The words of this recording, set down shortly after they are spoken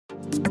Here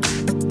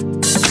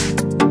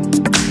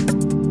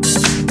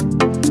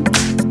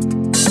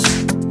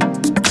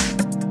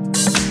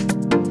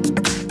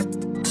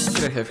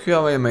I have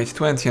HUAWEI Mate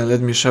 20 and let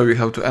me show you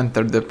how to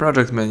enter the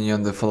project menu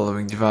on the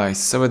following device.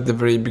 So at the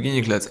very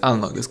beginning let's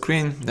unlock the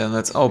screen, then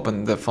let's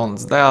open the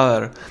phone's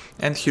dialer,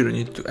 and here you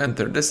need to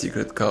enter the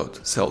secret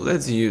code. So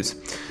let's use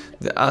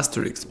the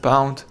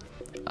 *pound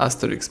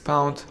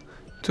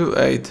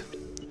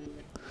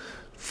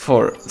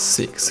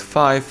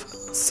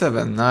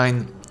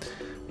 284659 #*.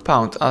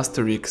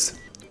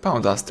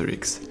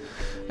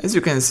 As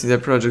you can see, the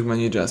project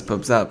menu just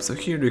pops up, so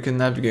here you can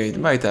navigate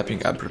by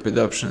tapping appropriate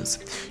options.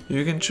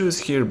 You can choose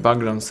here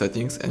background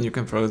settings, and you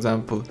can, for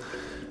example,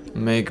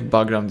 make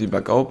background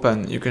debug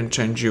open. You can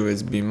change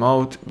USB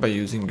mode by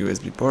using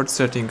USB port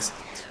settings.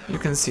 You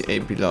can see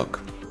AP log.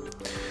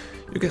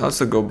 You can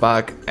also go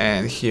back,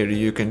 and here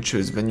you can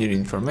choose Veneer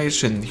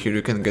Information. Here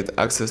you can get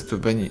access to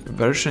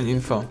version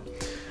info.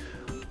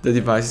 The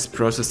device is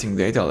processing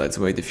data, let's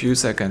wait a few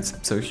seconds.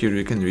 So here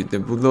you can read the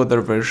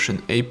bootloader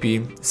version,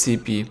 AP,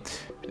 CP,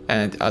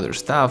 and other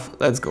stuff.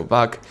 Let's go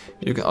back.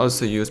 You can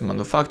also use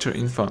manufacturer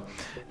info,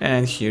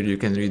 and here you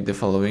can read the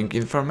following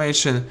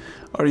information,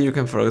 or you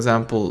can, for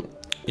example,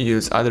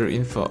 use other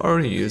info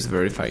or use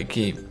verify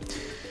key.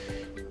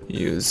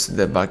 Use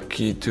the back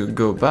key to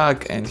go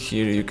back, and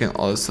here you can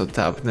also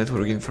tap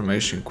network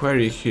information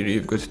query. Here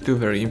you've got two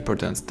very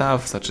important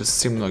stuff such as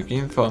SIM-log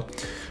info,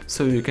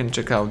 so you can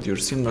check out your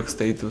SIM-log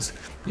status.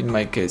 In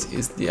my case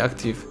it's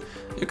deactive.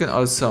 You can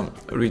also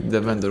read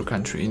the vendor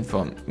country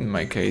info. In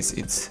my case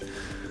it's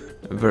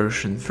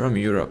version from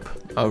Europe.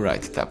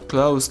 Alright, tap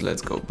close,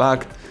 let's go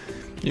back.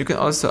 You can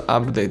also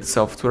update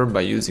software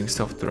by using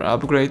software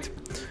upgrade,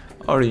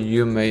 or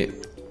you may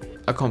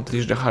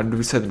accomplish the hard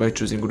reset by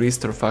choosing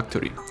restore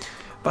factory.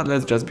 But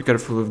let's just be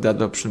careful with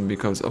that option,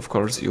 because of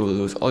course you will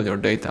lose all your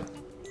data.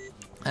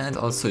 And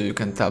also you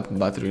can tap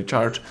battery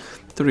charge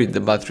to read the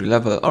battery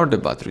level or the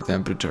battery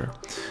temperature.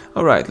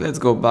 Alright, let's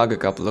go back a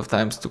couple of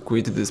times to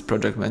quit this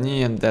project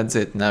menu, and that's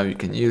it. Now you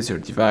can use your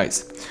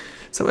device.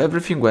 So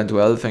everything went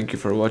well, thank you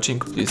for watching.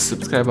 Please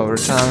subscribe our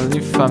channel,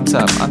 leave thumbs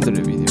up under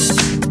the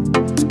video.